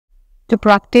To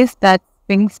practice that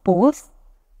Sphinx pose,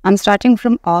 I'm starting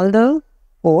from all the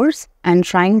fours and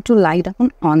trying to lie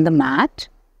down on the mat.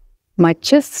 My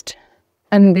chest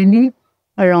and belly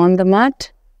are on the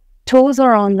mat. Toes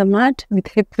are on the mat with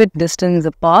hip-width distance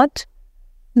apart.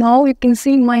 Now you can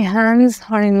see my hands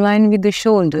are in line with the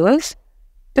shoulders.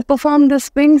 To perform the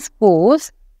Sphinx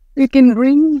pose, you can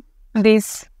bring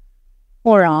these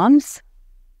forearms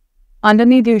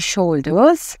underneath your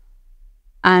shoulders,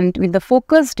 and with the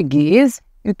focused gaze,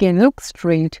 you can look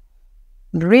straight.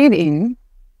 Breathe in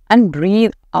and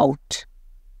breathe out.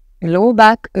 Your lower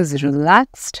back is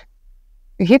relaxed.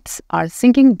 Your hips are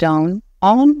sinking down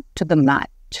onto the mat.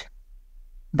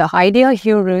 The idea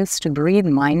here is to breathe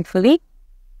mindfully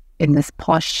in this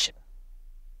posture.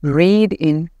 Breathe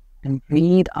in and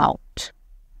breathe out.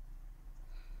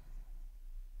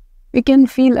 We can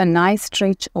feel a nice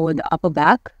stretch over the upper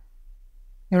back.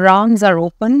 Your arms are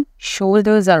open,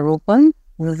 shoulders are open.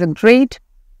 This is a great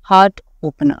heart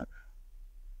opener.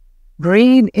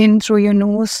 Breathe in through your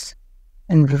nose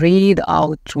and breathe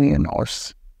out through your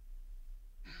nose.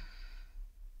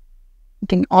 You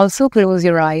can also close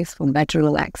your eyes for better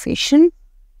relaxation.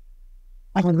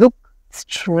 And look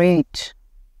straight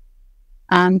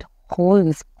and hold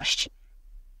this posture.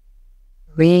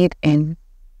 Breathe in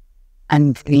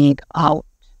and breathe out.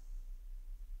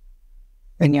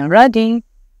 When you're ready,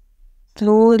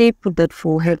 slowly put that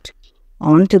forehead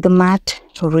onto the mat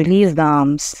to release the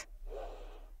arms.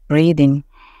 Breathe in.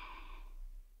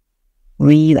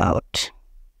 Breathe out.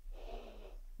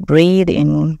 Breathe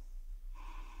in.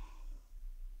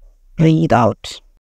 Breathe out.